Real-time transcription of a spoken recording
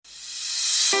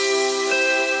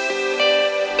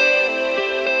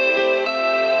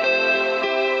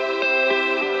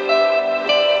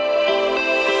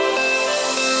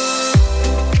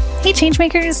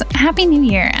Changemakers, Happy New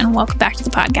Year and welcome back to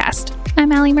the podcast.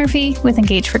 I'm Allie Murphy with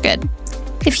Engage for Good.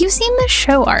 If you've seen the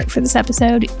show art for this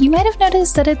episode, you might have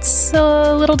noticed that it's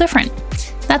a little different.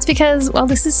 That's because while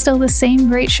this is still the same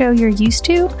great show you're used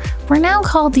to, we're now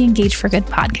called the Engage for Good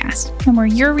podcast, and we're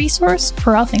your resource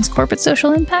for all things corporate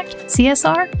social impact,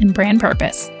 CSR, and brand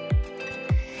purpose.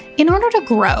 In order to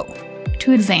grow,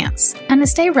 to advance, and to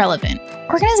stay relevant,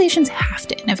 organizations have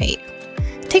to innovate.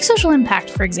 Take social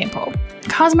impact, for example.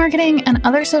 Cause marketing and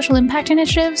other social impact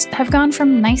initiatives have gone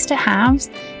from nice to haves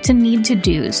to need to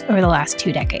do's over the last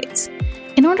 2 decades.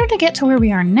 In order to get to where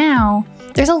we are now,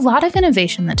 there's a lot of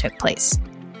innovation that took place.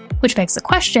 Which begs the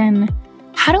question,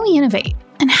 how do we innovate?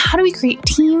 And how do we create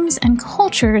teams and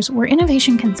cultures where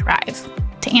innovation can thrive?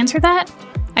 To answer that,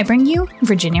 I bring you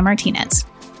Virginia Martinez.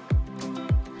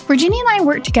 Virginia and I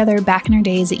worked together back in our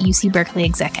days at UC Berkeley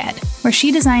Exec Ed, where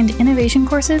she designed innovation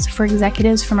courses for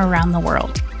executives from around the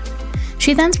world.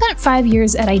 She then spent 5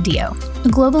 years at IDEO, a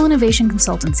global innovation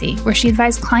consultancy, where she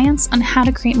advised clients on how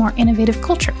to create more innovative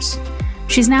cultures.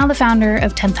 She's now the founder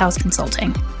of 10th House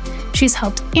Consulting. She's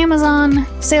helped Amazon,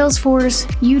 Salesforce,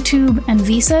 YouTube, and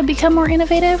Visa become more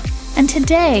innovative, and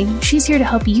today she's here to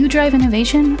help you drive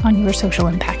innovation on your social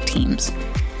impact teams.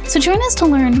 So join us to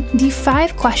learn the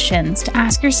 5 questions to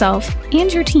ask yourself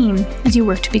and your team as you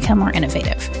work to become more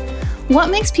innovative. What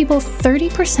makes people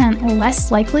 30%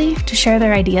 less likely to share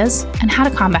their ideas and how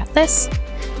to combat this?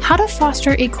 How to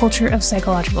foster a culture of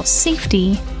psychological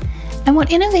safety? And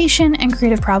what innovation and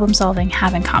creative problem solving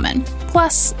have in common,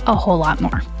 plus a whole lot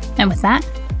more. And with that,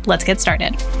 let's get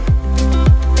started.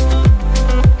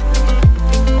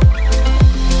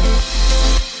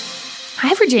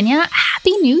 Hi, Virginia.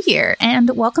 Happy New Year and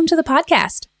welcome to the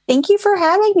podcast. Thank you for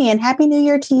having me and Happy New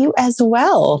Year to you as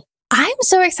well. I'm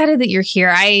so excited that you're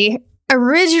here. I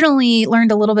originally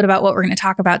learned a little bit about what we're going to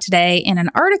talk about today in an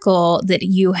article that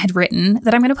you had written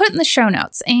that I'm going to put in the show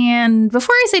notes. And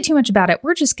before I say too much about it,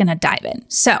 we're just going to dive in.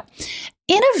 So,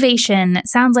 innovation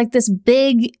sounds like this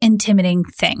big, intimidating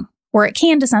thing, or it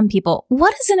can to some people.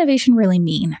 What does innovation really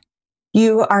mean?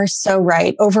 You are so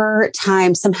right. Over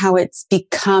time, somehow it's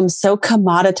become so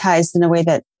commoditized in a way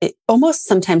that it almost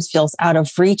sometimes feels out of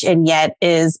reach and yet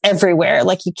is everywhere.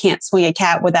 Like you can't swing a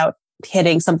cat without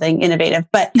hitting something innovative.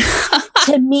 But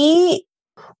to me,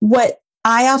 what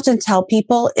I often tell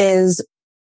people is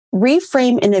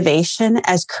reframe innovation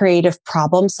as creative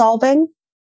problem solving.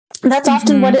 That's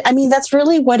often that's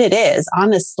really what it is.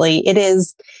 Honestly, it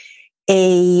is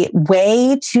a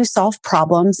way to solve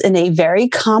problems in a very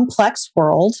complex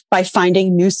world by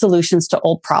finding new solutions to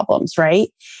old problems, right?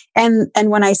 And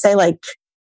when I say like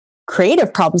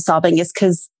creative problem solving is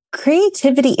because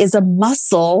creativity is a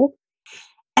muscle.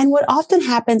 And what often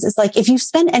happens is like, if you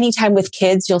spend any time with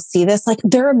kids, you'll see this, like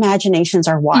their imaginations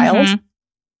are wild,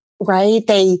 right?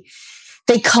 They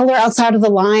color outside of the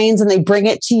lines and they bring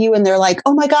it to you and they're like,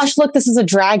 oh my gosh, look, this is a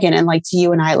dragon. And like to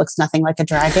you and I, it looks nothing like a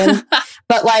dragon.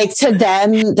 But like to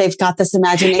them, they've got this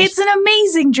imagination. It's an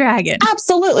amazing dragon.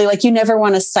 Absolutely. Like you never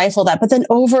want to stifle that. But then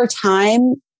over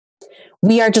time,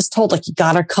 we are just told like, you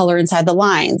got to color inside the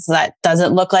lines. That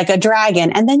doesn't look like a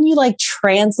dragon. And then you like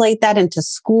translate that into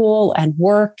school and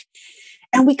work.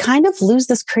 And we kind of lose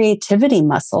this creativity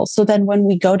muscle. So then when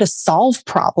we go to solve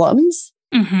problems,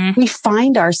 we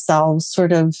find ourselves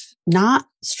sort of not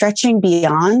stretching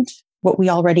beyond what we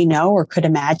already know or could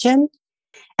imagine.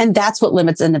 And that's what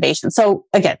limits innovation. So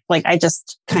again, like I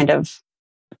just kind of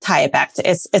tie it back to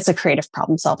it's a creative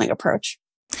problem solving approach.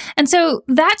 And so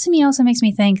that to me also makes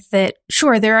me think that,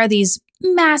 sure, there are these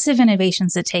massive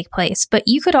innovations that take place, but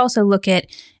you could also look at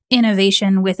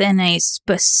innovation within a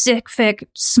specific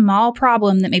small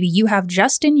problem that maybe you have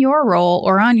just in your role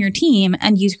or on your team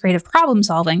and use creative problem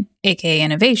solving, aka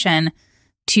innovation,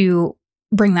 to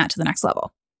bring that to the next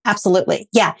level. Absolutely.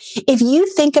 Yeah. If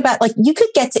you think about like, you could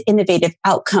get to innovative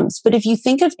outcomes, but if you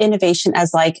think of innovation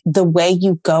as like the way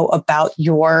you go about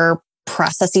your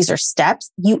processes or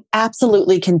steps, you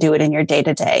absolutely can do it in your day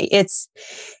to day. It's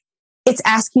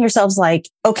asking yourselves like,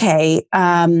 okay,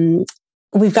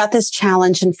 we've got this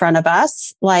challenge in front of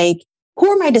us. Like, who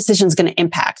are my decisions going to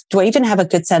impact? Do I even have a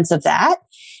good sense of that?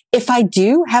 If I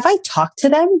do, have I talked to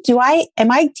them?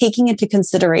 Am I taking into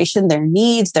consideration their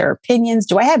needs, their opinions?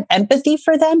 Do I have empathy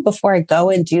for them before I go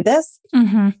and do this?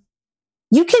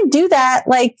 You can do that.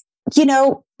 Like,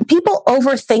 people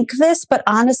overthink this, but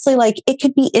honestly, like it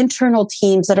could be internal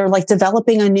teams that are like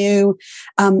developing a new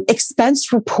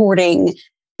expense reporting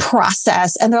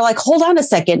process. And they're like, hold on a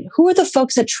second. Who are the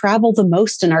folks that travel the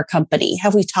most in our company?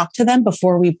 Have we talked to them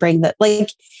before we bring that?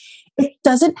 Like, it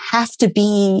doesn't have to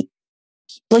be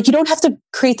like you don't have to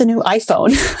create the new iPhone,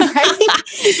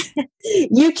 right?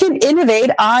 You can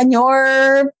innovate on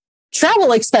your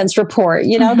travel expense report.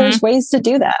 There's ways to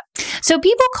do that. So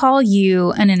people call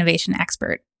you an innovation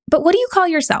expert, but what do you call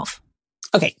yourself?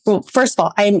 Okay. Well, first of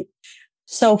all, I'm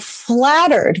so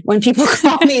flattered when people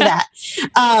call me that.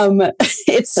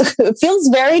 It feels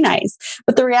very nice,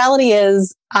 but the reality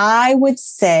is I would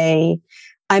say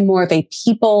I'm more of a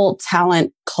people,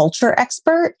 talent, culture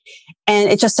expert. And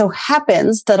it just so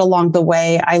happens that along the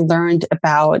way, I learned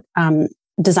about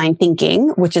design thinking,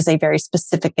 which is a very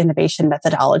specific innovation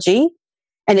methodology.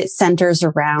 And it centers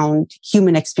around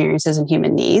human experiences and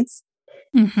human needs.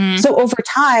 Mm-hmm. So over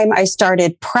time, I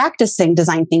started practicing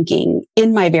design thinking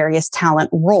in my various talent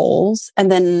roles.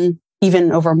 And then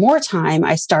even over more time,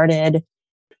 I started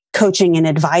coaching and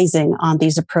advising on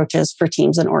these approaches for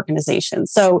teams and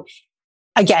organizations. So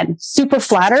again, super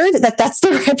flattered that that's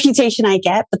the reputation I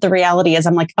get. But the reality is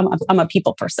I'm a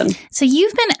people person. So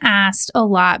you've been asked a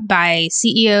lot by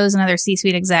CEOs and other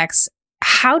C-suite execs,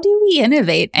 how do we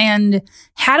innovate? And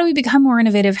how do we become more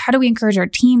innovative? How do we encourage our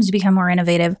teams to become more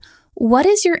innovative? What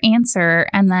is your answer?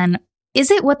 And then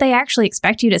is it what they actually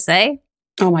expect you to say?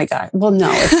 Oh my God. Well, no,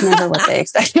 it's never what they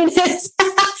expect me to say.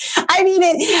 I mean,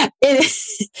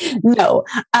 no,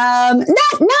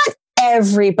 not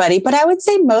everybody, but I would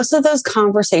say most of those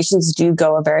conversations do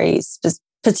go a very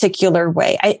particular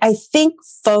way. I think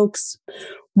folks,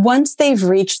 once they've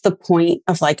reached the point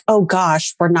of like, oh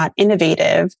gosh, we're not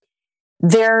innovative,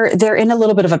 they're in a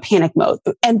little bit of a panic mode.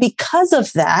 And because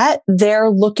of that, they're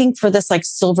looking for this like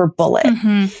silver bullet,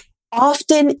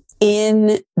 often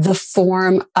in the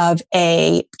form of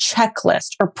a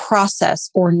checklist or process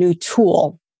or new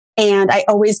tool. And I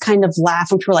always kind of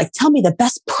laugh when people are like, tell me the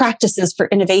best practices for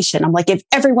innovation. I'm like, if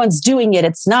everyone's doing it,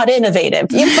 it's not innovative.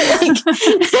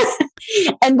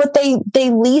 And what they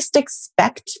least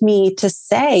expect me to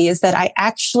say is that I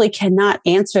actually cannot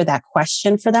answer that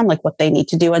question for them, like what they need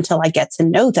to do until I get to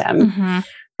know them,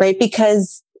 right?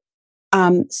 Because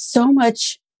so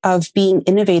much of being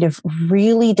innovative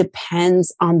really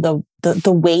depends on the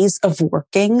ways of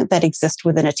working that exist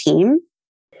within a team.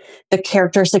 The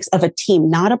characteristics of a team,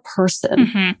 not a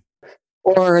person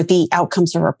or the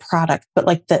outcomes of a product, but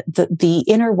like the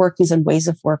inner workings and ways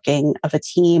of working of a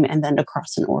team and then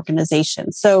across an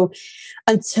organization. So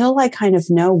until I kind of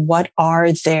know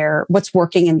what's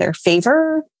working in their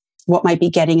favor, what might be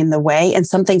getting in the way, and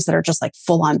some things that are just like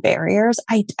full on barriers,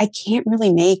 I can't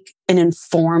really make an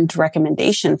informed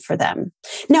recommendation for them.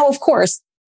 Now, of course,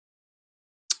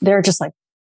 there are just like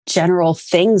general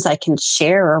things I can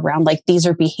share around, like these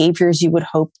are behaviors you would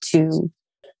hope to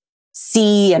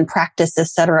see and practice, et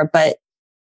cetera. But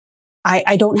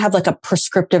I don't have like a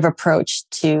prescriptive approach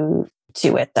to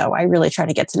it, though. I really try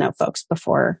to get to know folks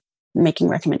before making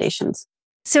recommendations.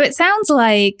 So it sounds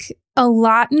like a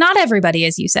lot, not everybody,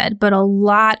 as you said, but a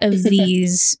lot of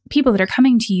these people that are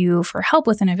coming to you for help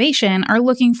with innovation are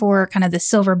looking for kind of the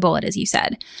silver bullet, as you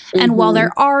said. And while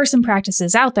there are some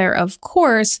practices out there, of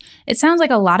course, it sounds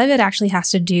like a lot of it actually has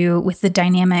to do with the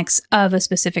dynamics of a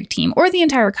specific team or the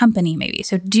entire company, maybe.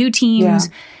 So do teams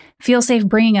feel safe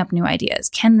bringing up new ideas?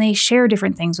 Can they share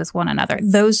different things with one another?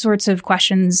 Those sorts of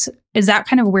questions. Is that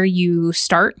kind of where you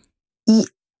start?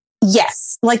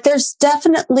 Yes. Like there's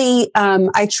definitely,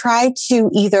 I try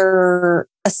to either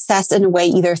assess in a way,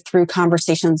 either through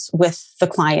conversations with the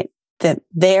client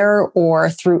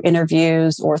or through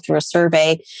interviews or through a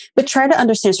survey, but try to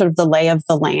understand sort of the lay of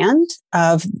the land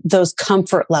of those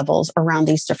comfort levels around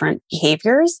these different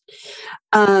behaviors.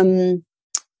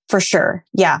 For sure.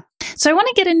 Yeah. So I want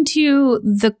to get into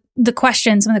the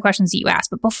questions, some of the questions that you asked,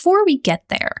 but before we get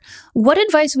there, what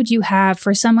advice would you have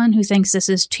for someone who thinks this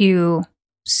is too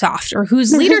soft or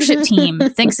whose leadership team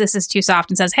thinks this is too soft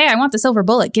and says, hey, I want the silver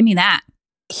bullet. Give me that.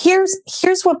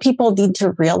 Here's what people need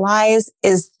to realize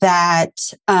is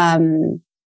that, in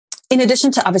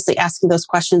addition to obviously asking those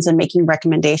questions and making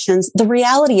recommendations, the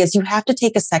reality is you have to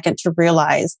take a second to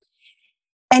realize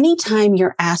anytime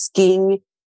you're asking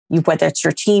whether it's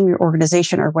your team, your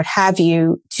organization, or what have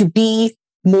you, to be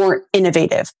more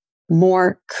innovative,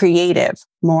 more creative,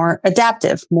 more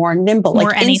adaptive, more nimble,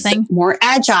 more anything, more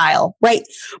agile, right?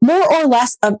 More or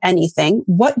less of anything.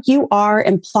 What you are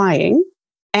implying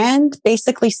and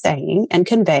basically saying and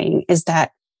conveying is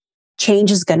that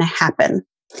change is going to happen.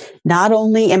 Not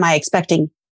only am I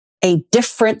expecting a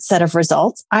different set of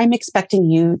results, I'm expecting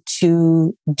you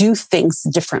to do things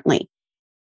differently.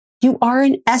 You are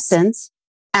in essence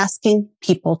asking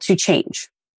people to change.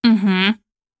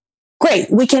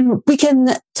 Great. We can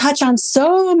touch on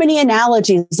so many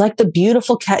analogies, like the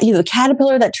beautiful the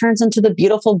caterpillar that turns into the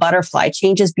beautiful butterfly,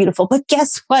 change is beautiful. But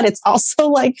guess what? It's also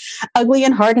like ugly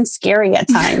and hard and scary at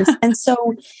times. And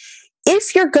so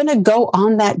if you're going to go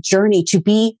on that journey to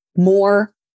be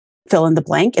more fill in the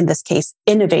blank, in this case,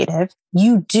 innovative,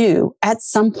 you do at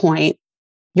some point,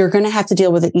 you're going to have to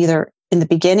deal with it either in the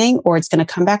beginning or it's going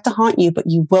to come back to haunt you, but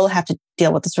you will have to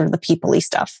deal with the sort of the people-y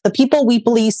stuff. The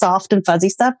people-weeply, soft and fuzzy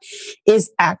stuff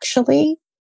is actually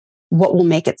what will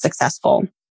make it successful,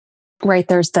 right?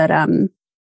 There's that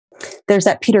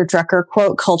Peter Drucker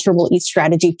quote, culture will eat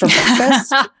strategy for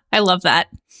breakfast. I love that.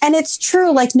 And it's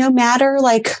true. Like no matter,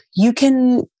 like you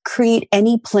can create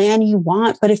any plan you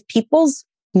want, but if people's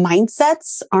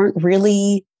mindsets aren't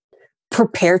really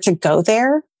prepared to go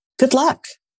there, good luck.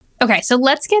 Okay, so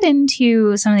let's get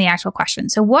into some of the actual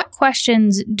questions. So what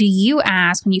questions do you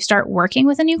ask when you start working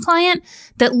with a new client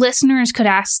that listeners could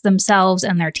ask themselves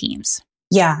and their teams?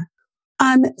 Yeah.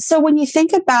 So when you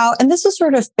think about, and this is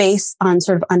sort of based on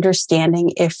sort of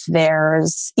understanding if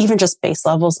there's even just base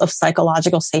levels of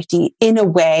psychological safety in a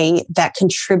way that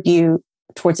contribute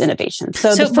towards innovation.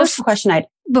 So the first question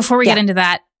before we get into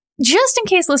that, just in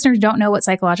case listeners don't know what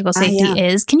psychological safety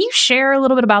is, can you share a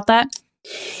little bit about that?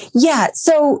 Yeah.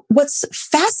 So what's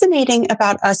fascinating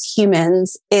about us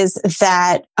humans is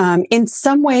that in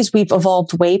some ways we've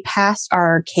evolved way past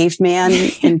our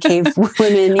caveman and cave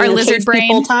women, our lizard brain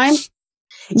people time.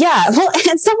 Yeah. Well,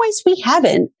 in some ways we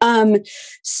haven't.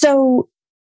 So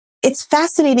it's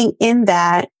fascinating in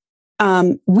that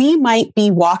we might be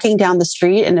walking down the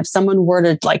street, and if someone were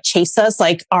to like chase us,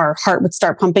 like our heart would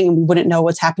start pumping and we wouldn't know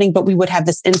what's happening, but we would have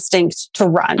this instinct to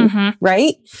run,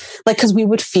 right? Like, because we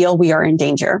would feel we are in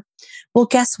danger. Well,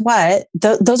 guess what?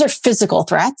 Those are physical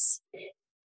threats.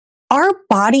 Our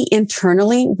body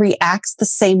internally reacts the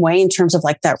same way in terms of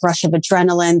like that rush of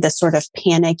adrenaline, this sort of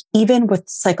panic, even with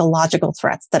psychological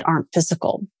threats that aren't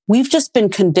physical. We've just been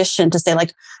conditioned to say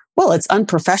like, well, it's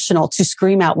unprofessional to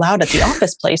scream out loud at the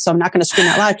office place, so I'm not going to scream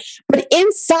out loud. But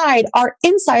inside, our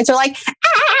insides are like,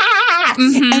 ah!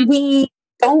 And we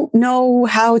don't know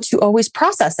how to always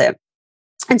process it.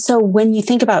 And so when you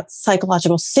think about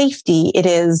psychological safety, it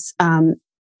is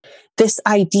this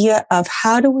idea of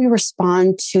how do we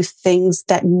respond to things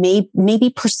that may be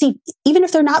perceived, even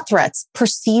if they're not threats,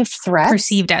 perceived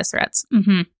as threats.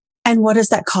 And what does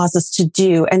that cause us to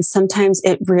do? And sometimes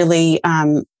it really,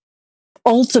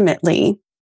 ultimately,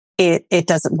 it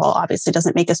doesn't, well, obviously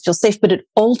doesn't make us feel safe, but it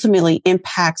ultimately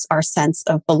impacts our sense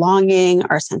of belonging,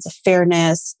 our sense of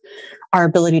fairness, our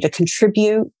ability to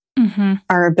contribute,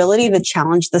 our ability to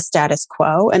challenge the status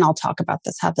quo. And I'll talk about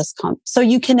this, how this comes. So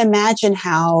you can imagine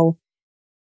how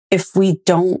if we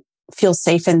don't feel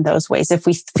safe in those ways, if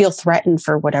we feel threatened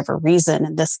for whatever reason,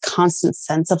 and this constant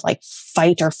sense of like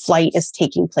fight or flight is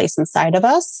taking place inside of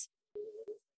us,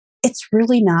 it's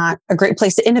really not a great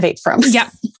place to innovate from. Yeah.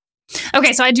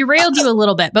 Okay. So I derailed you a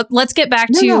little bit, but let's get back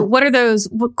to what are those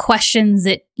questions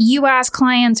that you ask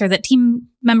clients or that team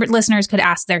member listeners could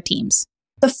ask their teams?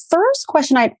 The first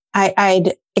question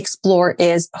I'd explore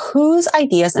is whose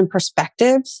ideas and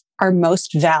perspectives are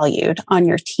most valued on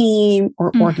your team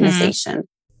or organization.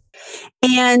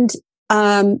 And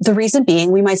the reason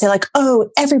being, we might say like, oh,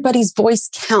 everybody's voice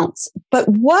counts. But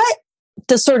what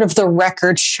does sort of the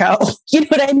record show? You know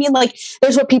what I mean? Like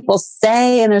there's what people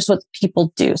say and there's what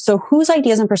people do. So whose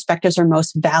ideas and perspectives are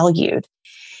most valued?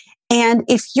 And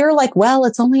if you're like, well,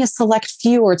 it's only a select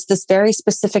few, or it's this very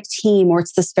specific team, or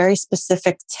it's this very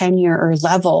specific tenure or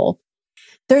level,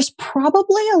 there's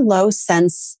probably a low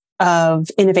sense of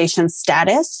innovation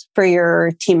status for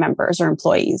your team members or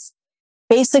employees.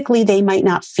 Basically, they might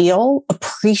not feel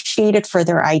appreciated for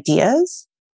their ideas.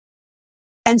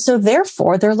 And so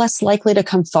therefore, they're less likely to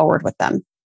come forward with them.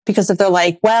 Because if they're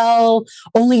like, well,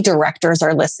 only directors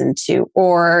are listened to,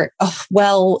 or, oh,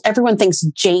 well, everyone thinks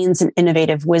Jane's an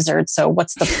innovative wizard, so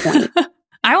what's the point?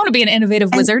 I want to be an innovative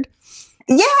wizard.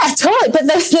 Yeah, totally. But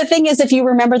the thing is, if you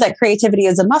remember that creativity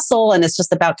is a muscle and it's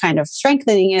just about kind of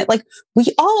strengthening it, like we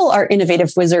all are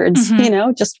innovative wizards, you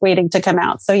know, just waiting to come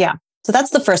out. So yeah, so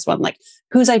that's the first one, like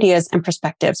whose ideas and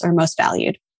perspectives are most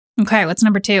valued. Okay, what's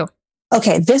number two?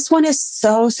 Okay, this one is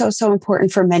so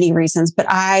important for many reasons, but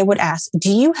I would ask, do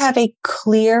you have a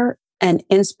clear and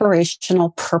inspirational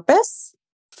purpose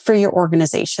for your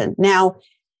organization? Now,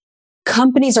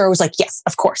 companies are always like, yes,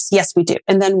 of course. Yes, we do.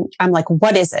 And then I'm like,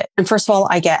 what is it? And first of all,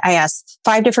 I ask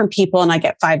 5 different people and I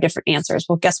get 5 different answers.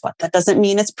 Well, guess what? That doesn't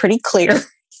mean it's pretty clear.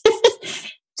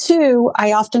 2,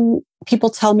 people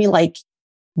tell me like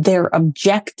their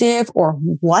objective or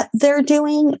what they're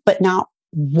doing, but not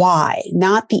why,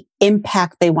 not the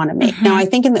impact they want to make. Now, I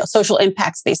think in the social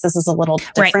impact space, this is a little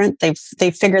different. Right.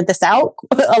 They've figured this out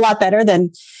a lot better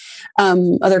than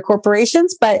other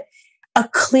corporations, but a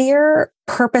clear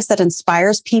purpose that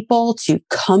inspires people to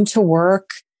come to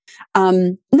work.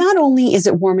 Not only is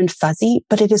it warm and fuzzy,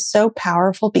 but it is so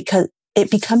powerful because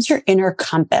it becomes your inner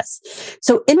compass.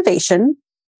 So innovation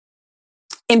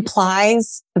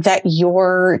implies that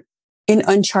you're in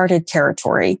uncharted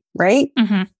territory, right?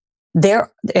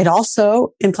 It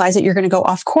also implies that you're going to go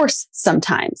off course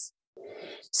sometimes.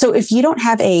 So if you don't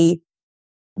have a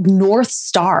North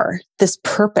Star, this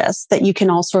purpose that you can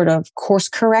all sort of course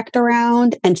correct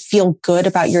around and feel good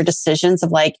about your decisions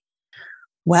of like,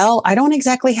 well, I don't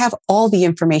exactly have all the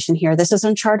information here. This is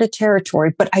uncharted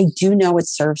territory, but I do know it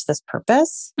serves this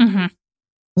purpose.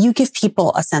 You give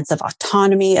people a sense of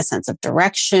autonomy, a sense of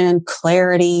direction,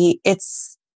 clarity.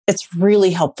 It's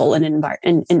really helpful in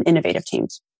innovative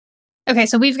teams. Okay,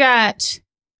 so we've got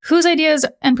whose ideas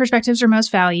and perspectives are most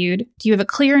valued. Do you have a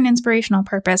clear and inspirational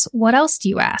purpose? What else do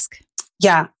you ask?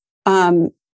 Yeah.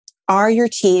 Are your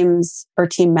teams or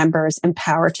team members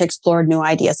empowered to explore new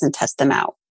ideas and test them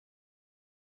out?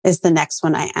 Is the next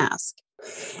one I ask.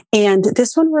 And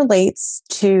this one relates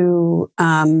to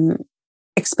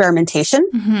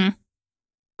experimentation,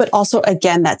 but also,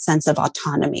 again, that sense of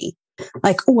autonomy.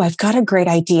 Like, oh, I've got a great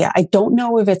idea. I don't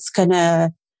know if it's going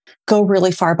to go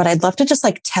really far, but I'd love to just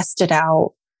like test it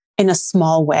out in a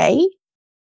small way.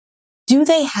 Do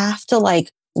they have to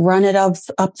like run it up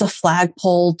the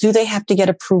flagpole? Do they have to get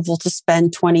approval to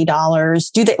spend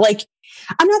 $20? Do they like,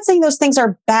 I'm not saying those things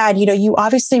are bad. You know, you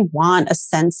obviously want a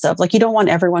sense of like, you don't want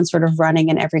everyone sort of running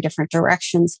in every different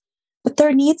directions, but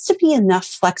there needs to be enough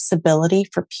flexibility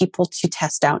for people to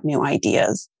test out new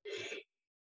ideas.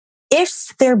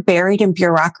 If they're buried in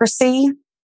bureaucracy,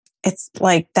 it's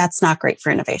like, that's not great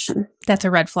for innovation. That's a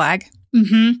red flag.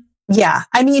 Yeah.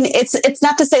 I mean, it's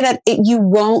not to say that you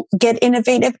won't get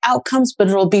innovative outcomes, but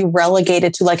it'll be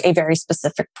relegated to like a very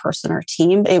specific person or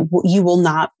team. You will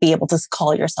not be able to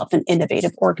call yourself an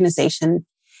innovative organization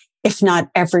if not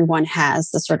everyone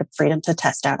has the sort of freedom to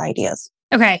test out ideas.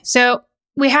 Okay. So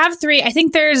we have 3. I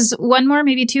think there's one more,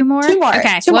 maybe 2 more. 2 more.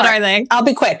 Okay. 2 what more. Are they? I'll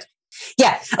be quick.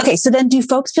 Yeah. Okay. So then do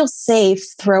folks feel safe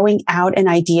throwing out an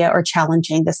idea or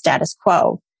challenging the status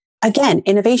quo? Again,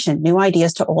 innovation, new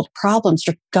ideas to old problems.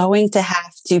 You're going to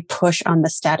have to push on the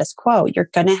status quo. You're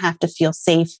going to have to feel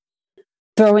safe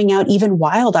throwing out even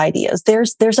wild ideas.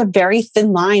 There's a very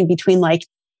thin line between like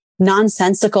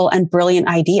nonsensical and brilliant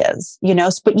ideas, you know,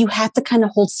 but you have to kind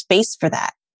of hold space for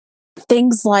that.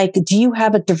 Things like, do you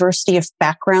have a diversity of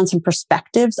backgrounds and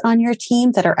perspectives on your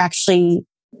team that are actually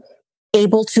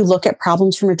able to look at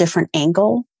problems from a different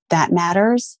angle? That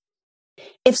matters.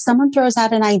 If someone throws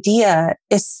out an idea,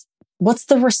 what's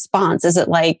the response? Is it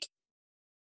like,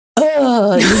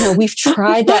 oh, you know, we've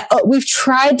tried that. We've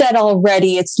tried that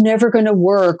already. It's never going to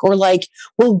work. Or like,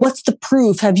 well, what's the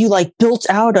proof? Have you like built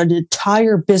out an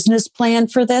entire business plan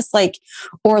for this? Like,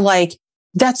 or like,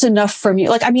 that's enough from you.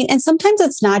 Like, I mean, and sometimes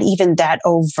it's not even that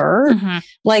overt.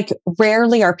 Like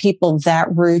rarely are people that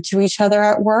rude to each other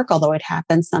at work, although it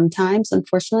happens sometimes,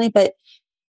 unfortunately. But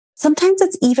sometimes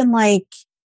it's even like,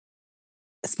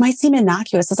 this might seem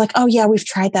innocuous. It's like, oh yeah, we've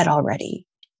tried that already.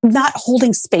 Not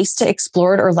holding space to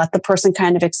explore it or let the person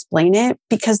kind of explain it,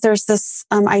 because there's this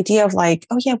idea of like,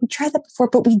 oh yeah, we tried that before,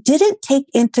 but we didn't take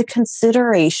into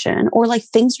consideration, or like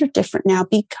things are different now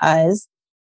because.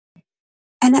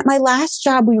 And at my last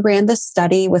job, we ran this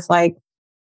study with like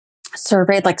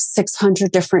surveyed like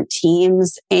 600 different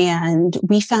teams. And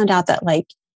we found out that like,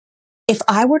 if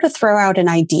I were to throw out an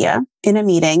idea in a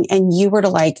meeting and you were to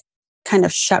like kind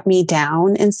of shut me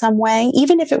down in some way,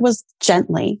 even if it was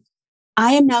gently,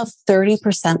 I am now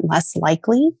 30% less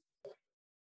likely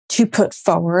to put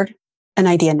forward an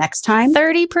idea next time.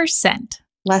 30%.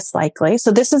 Less likely.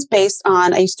 So this is based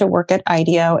on, I used to work at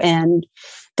IDEO, and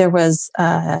there was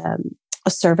a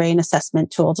survey and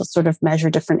assessment tool to sort of measure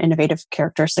different innovative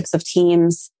characteristics of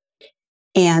teams.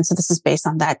 And so this is based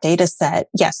on that data set.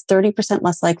 Yes, 30%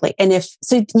 less likely. And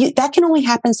that can only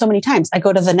happen so many times. I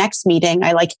go to the next meeting,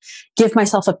 I like give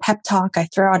myself a pep talk, I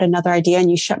throw out another idea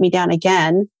and you shut me down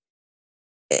again.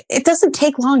 It doesn't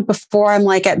take long before I'm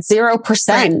like at 0%,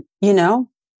 right. You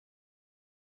know?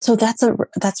 So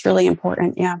that's really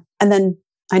important. Yeah. And then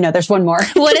I know there's one more.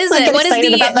 What is it? What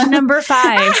is the number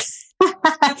 5?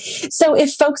 So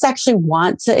if folks actually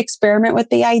want to experiment with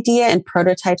the idea and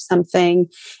prototype something,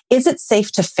 is it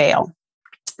safe to fail?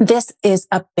 This is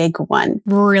a big one.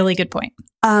 Really good point.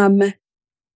 What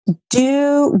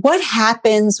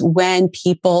happens when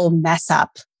people mess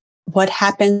up? What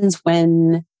happens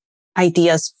when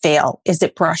ideas fail? Is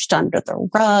it brushed under the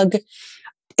rug?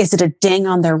 Is it a ding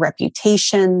on their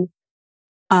reputation?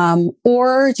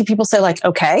 Or do people say like,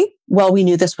 okay, well, we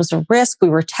knew this was a risk. We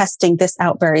were testing this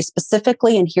out very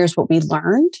specifically, and here's what we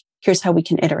learned. Here's how we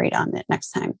can iterate on it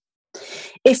next time.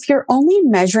 If you're only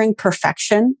measuring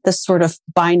perfection, this sort of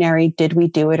binary, did we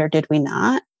do it or did we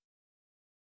not?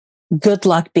 Good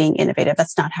luck being innovative.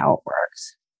 That's not how it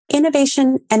works.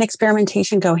 Innovation and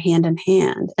experimentation go hand in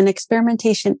hand. And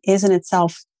experimentation is in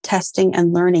itself testing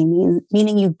and learning,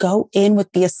 meaning you go in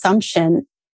with the assumption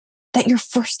that your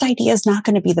first idea is not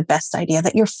going to be the best idea,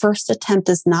 that your first attempt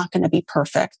is not going to be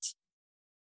perfect.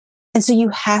 And so you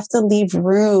have to leave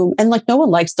room. And like, no one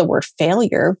likes the word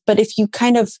failure, but if you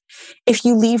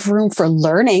leave room for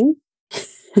learning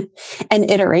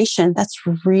and iteration, that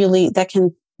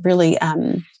can really,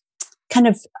 kind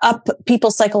of up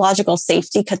people's psychological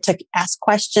safety to ask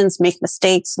questions, make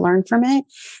mistakes, learn from it,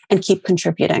 and keep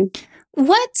contributing.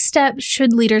 What steps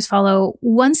should leaders follow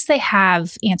once they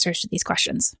have answers to these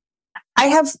questions? I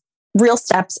have real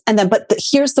steps.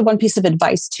 Here's the one piece of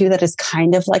advice too, that is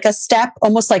kind of like a step,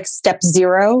 almost like step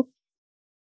 0.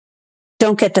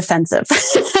 Don't get defensive.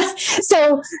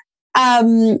 So,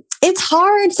 it's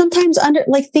hard sometimes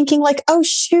thinking like, oh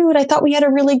shoot, I thought we had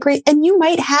a really great, and you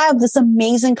might have this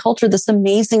amazing culture, this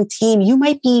amazing team. You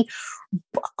might be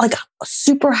like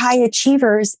super high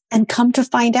achievers, and come to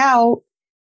find out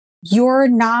you're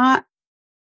not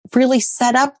really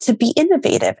set up to be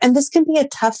innovative. And this can be a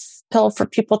tough pill for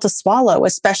people to swallow,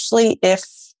 especially if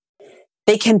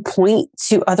they can point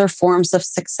to other forms of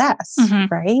success,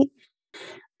 right?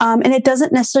 And it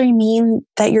doesn't necessarily mean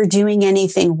that you're doing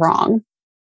anything wrong.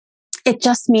 It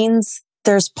just means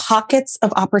there's pockets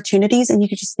of opportunities, and you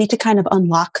just need to kind of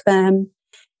unlock them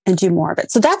and do more of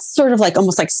it. So that's sort of like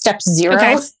almost like step 0.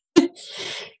 Okay.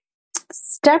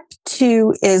 Step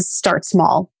 2 is start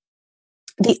small.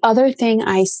 The other thing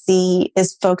I see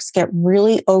is folks get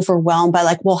really overwhelmed by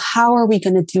like, well, how are we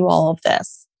going to do all of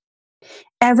this?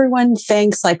 Everyone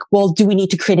thinks like, well, do we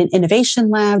need to create an innovation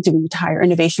lab? Do we need to hire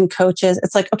innovation coaches?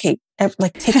 It's like, okay,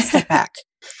 take a step back.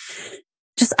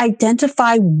 Just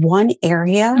identify one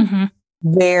area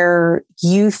where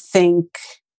you think,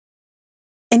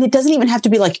 and it doesn't even have to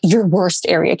be like your worst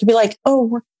area. It could be like,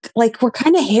 oh, we're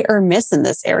kind of hit or miss in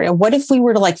this area. What if we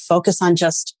were to like focus on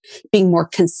just being more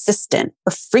consistent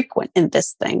or frequent in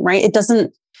this thing, right?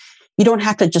 You don't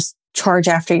have to just charge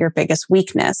after your biggest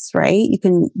weakness, right?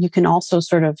 You can also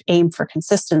sort of aim for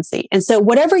consistency. And so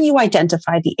whatever you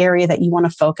identify, the area that you want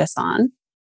to focus on,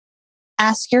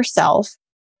 ask yourself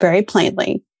very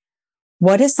plainly,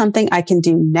 what is something I can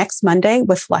do next Monday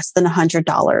with less than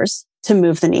 $100 to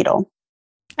move the needle?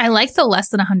 I like the less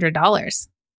than $100.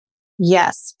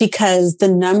 Yes, because the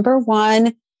number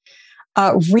one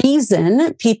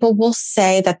reason people will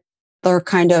say that they're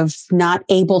kind of not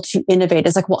able to innovate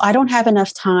is like, well, I don't have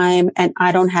enough time and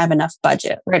I don't have enough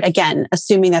budget, right? Again,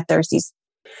 assuming that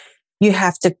you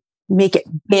have to make it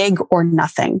big or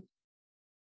nothing.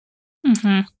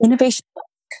 Innovation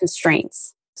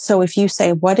constraints. So if you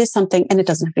say, what is something, and it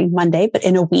doesn't have to be Monday, but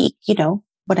in a week,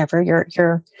 whatever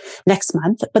your next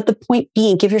month. But the point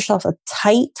being, give yourself a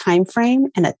tight time frame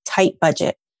and a tight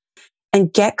budget,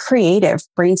 and get creative,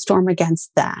 brainstorm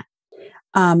against that.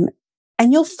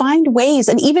 And you'll find ways.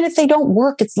 And even if they don't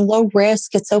work, it's low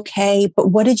risk. It's okay. But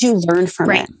what did you learn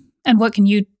from it? And what can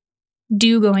you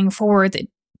do going forward that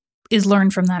is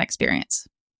learned from that experience?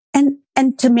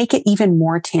 And to make it even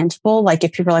more tangible, like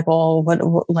if people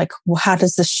are like, well, how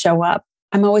does this show up?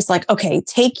 I'm always like, okay,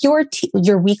 take your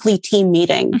weekly team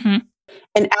meeting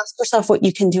and ask yourself what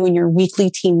you can do in your weekly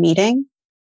team meeting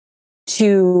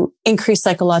to increase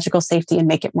psychological safety and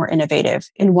make it more innovative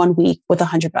in 1 week with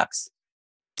 $100.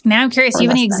 Now I'm curious, do you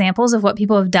have any examples of what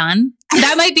people have done?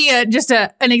 That might be just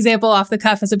an example off the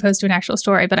cuff as opposed to an actual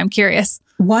story, but I'm curious.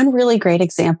 One really great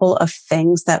example of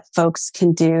things that folks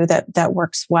can do that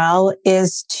works well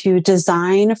is to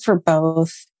design for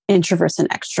both introverts and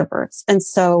extroverts. And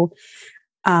so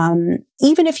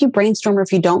even if you brainstorm or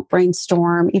if you don't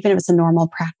brainstorm, even if it's a normal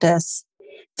practice,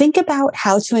 think about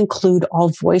how to include all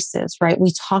voices, right?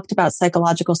 We talked about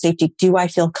psychological safety. Do I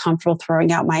feel comfortable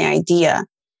throwing out my idea?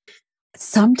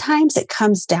 Sometimes it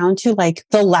comes down to like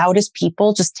the loudest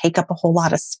people just take up a whole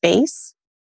lot of space.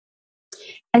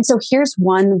 And so here's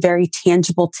one very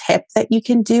tangible tip that you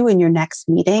can do in your next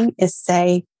meeting is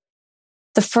say,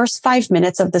 the first 5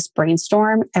 minutes of this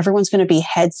brainstorm, everyone's going to be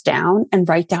heads down and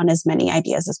write down as many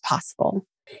ideas as possible.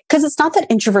 Because it's not that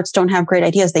introverts don't have great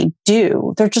ideas. They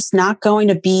do. They're just not going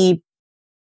to be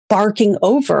barking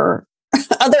over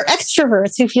other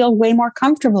extroverts who feel way more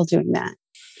comfortable doing that.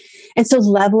 And so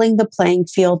leveling the playing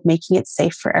field, making it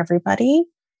safe for everybody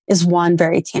is one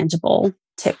very tangible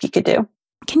tip you could do.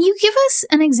 Can you give us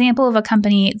an example of a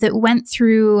company that went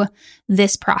through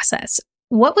this process?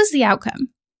 What was the outcome?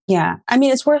 Yeah. I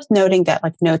mean, it's worth noting that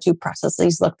like no two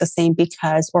processes look the same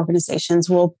because organizations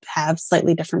will have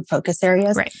slightly different focus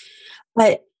areas. Right.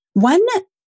 But one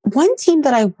team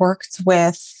that I worked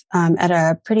with at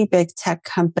a pretty big tech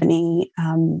company,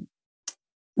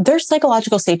 their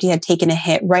psychological safety had taken a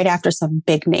hit right after some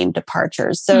big name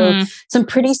departures. So some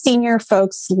pretty senior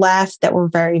folks left that were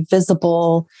very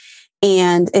visible,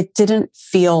 and it didn't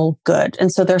feel good.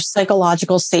 And so their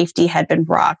psychological safety had been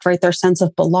rocked, right? Their sense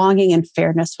of belonging and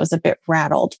fairness was a bit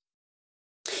rattled.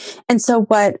 And so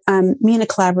what me and a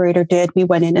collaborator did, we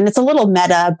went in, and it's a little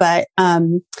meta, but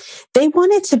they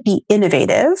wanted to be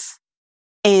innovative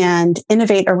and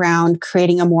innovate around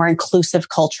creating a more inclusive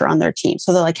culture on their team.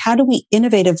 So they're like, how do we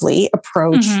innovatively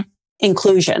approach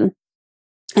inclusion?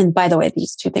 And by the way,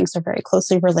 these two things are very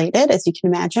closely related, as you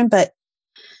can imagine. But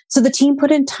so the team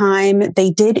put in time.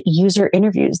 They did user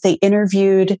interviews. They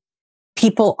interviewed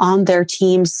people on their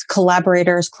teams,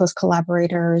 collaborators, close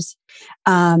collaborators.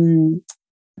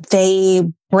 They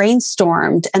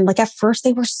brainstormed, and like at first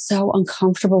they were so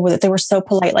uncomfortable with it. They were so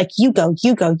polite, like you go.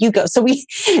 So we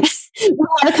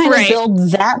want to kind of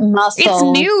build that muscle.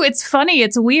 It's new. It's funny.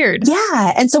 It's weird.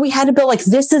 Yeah. And so we had to build like,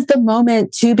 this is the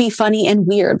moment to be funny and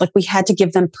weird. Like we had to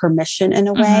give them permission in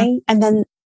a way. And then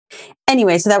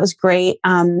anyway, so that was great.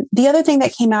 The other thing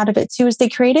that came out of it too is they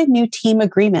created new team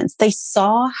agreements. They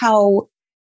saw how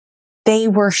they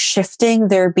were shifting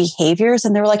their behaviors,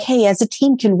 and they were like, hey, as a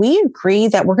team, can we agree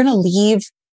that we're going to leave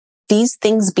these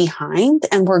things behind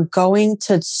and we're going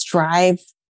to strive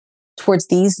towards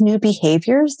these new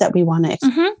behaviors that we want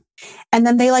to. And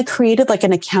then they like created like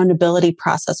an accountability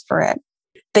process for it.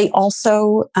 They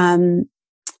also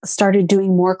started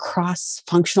doing more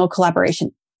cross-functional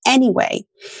collaboration. Anyway,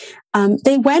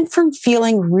 they went from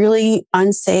feeling really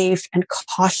unsafe and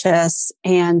cautious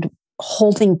and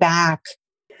holding back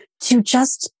to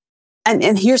just,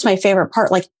 and here's my favorite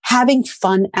part, like having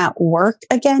fun at work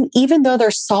again, even though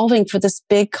they're solving for this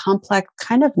big, complex,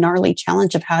 kind of gnarly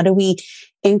challenge of how do we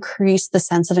increase the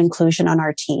sense of inclusion on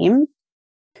our team.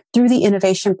 Through the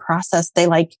innovation process, they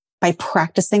like, by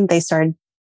practicing, they started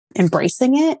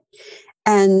embracing it.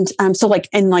 And so like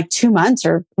in like 2 months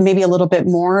or maybe a little bit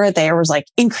more, there was like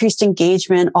increased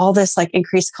engagement, all this like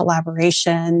increased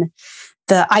collaboration.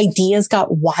 The ideas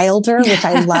got wilder, which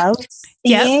I loved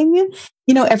seeing.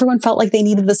 You know, everyone felt like they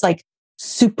needed this like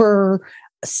super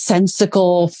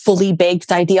sensical, fully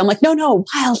baked idea. I'm like, no,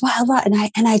 wild.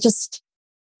 And I just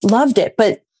loved it.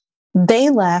 But they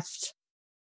left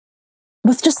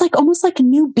with just like almost like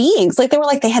new beings. Like they were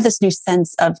like, they had this new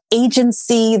sense of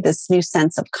agency, this new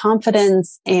sense of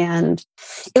confidence. And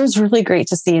it was really great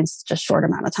to see in such a short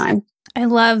amount of time. I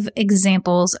love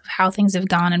examples of how things have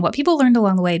gone and what people learned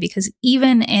along the way, because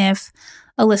even if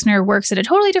a listener works at a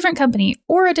totally different company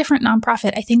or a different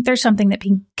nonprofit, I think there's something that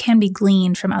can be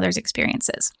gleaned from others'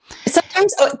 experiences.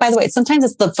 Sometimes, by the way, sometimes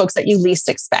it's the folks that you least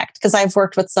expect, because I've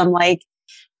worked with some like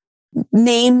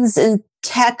names in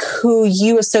tech who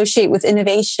you associate with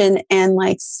innovation, and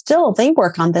like still they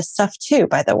work on this stuff too,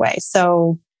 by the way.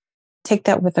 So take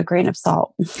that with a grain of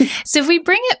salt. So if we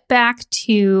bring it back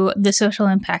to the social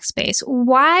impact space,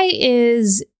 why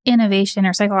is innovation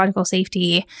or psychological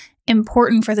safety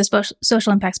important for the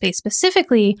social impact space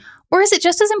specifically, or is it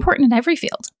just as important in every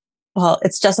field? Well,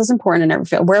 it's just as important in every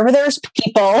field. Wherever there's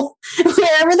people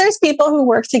who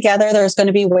work together, there's going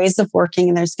to be ways of working,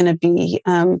 and there's going to be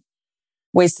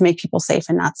ways to make people safe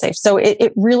and not safe. So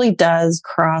it really does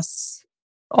cross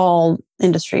all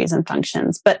industries and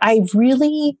functions. But I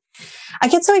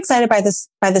get so excited by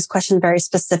this question very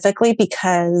specifically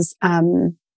because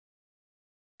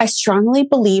I strongly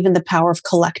believe in the power of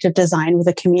collective design with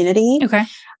a community. Okay.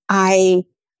 I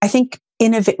think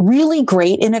really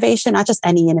great innovation, not just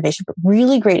any innovation, but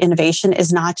really great innovation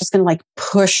is not just going to like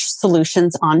push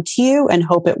solutions onto you and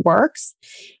hope it works.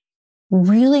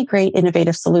 Really great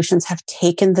innovative solutions have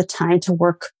taken the time to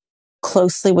work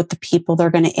closely with the people they're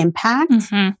going to impact,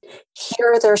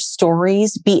 hear their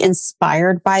stories, be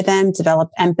inspired by them,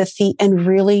 develop empathy, and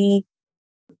really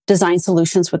design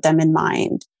solutions with them in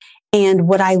mind. And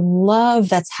what I love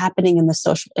that's happening in the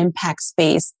social impact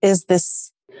space is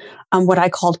this, what I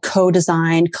called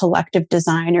co-design, collective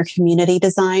design, or community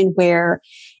design, where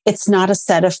it's not a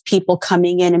set of people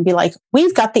coming in and be like,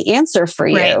 we've got the answer for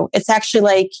you. Right. It's actually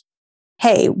like,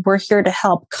 hey, we're here to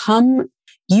help. Come.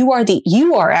 You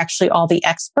are actually all the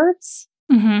experts.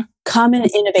 Come and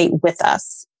innovate with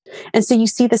us. And so you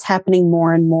see this happening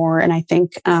more and more. And I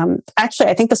think, I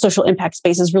think the social impact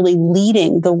space is really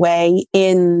leading the way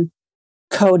in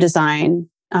co-design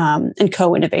and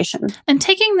co-innovation. And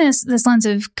taking this lens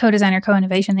of co-design or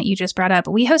co-innovation that you just brought up,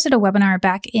 we hosted a webinar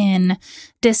back in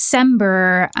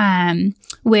December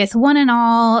with One and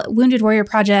All, Wounded Warrior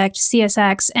Project,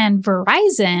 CSX, and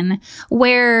Verizon,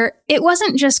 where it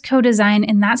wasn't just co-design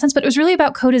in that sense, but it was really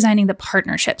about co-designing the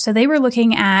partnership. So they were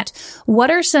looking at what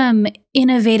are some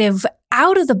innovative,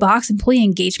 out-of-the-box employee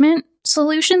engagement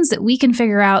solutions that we can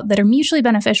figure out that are mutually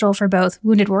beneficial for both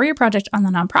Wounded Warrior Project on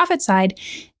the nonprofit side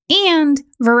and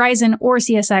Verizon or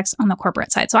CSX on the corporate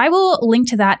side. So I will link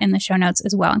to that in the show notes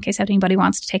as well in case anybody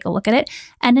wants to take a look at it.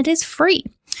 And it is free.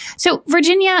 So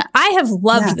Virginia, I have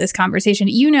loved this conversation.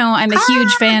 You know, I'm a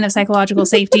huge fan of psychological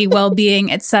safety,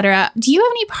 well-being, etc. Do you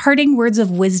have any parting words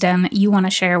of wisdom you want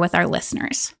to share with our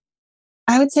listeners?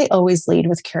 I would say always lead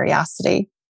with curiosity.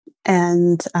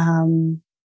 And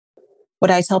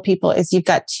what I tell people is you've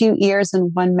got 2 ears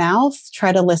and 1 mouth.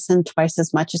 Try to listen twice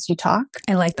as much as you talk.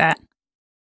 I like that.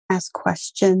 Ask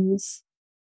questions.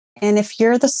 And if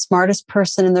you're the smartest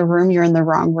person in the room, you're in the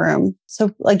wrong room.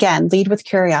 So again, lead with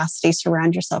curiosity.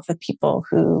 Surround yourself with people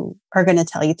who are going to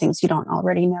tell you things you don't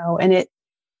already know. And it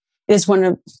is one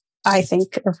of, I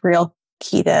think, a real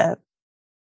key to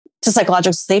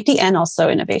psychological safety and also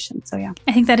innovation. So yeah.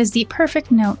 I think that is the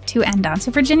perfect note to end on.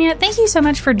 So Virginia, thank you so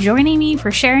much for joining me, for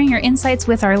sharing your insights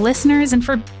with our listeners, and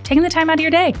for taking the time out of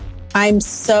your day. I'm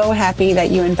so happy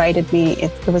that you invited me.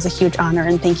 It was a huge honor,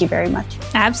 and thank you very much.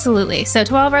 Absolutely. So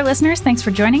to all of our listeners, thanks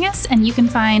for joining us, and you can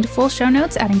find full show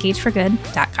notes at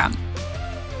engageforgood.com.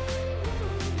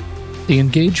 The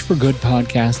Engage for Good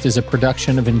podcast is a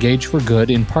production of Engage for Good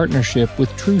in partnership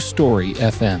with True Story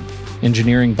FM.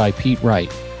 Engineering by Pete Wright.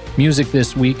 Music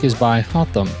this week is by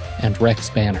Hotham and Rex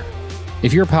Banner.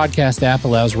 If your podcast app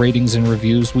allows ratings and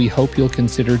reviews, we hope you'll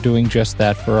consider doing just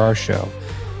that for our show.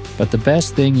 But the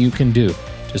best thing you can do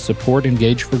to support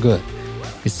Engage for Good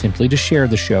is simply to share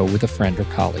the show with a friend or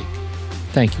colleague.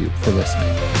 Thank you for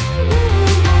listening.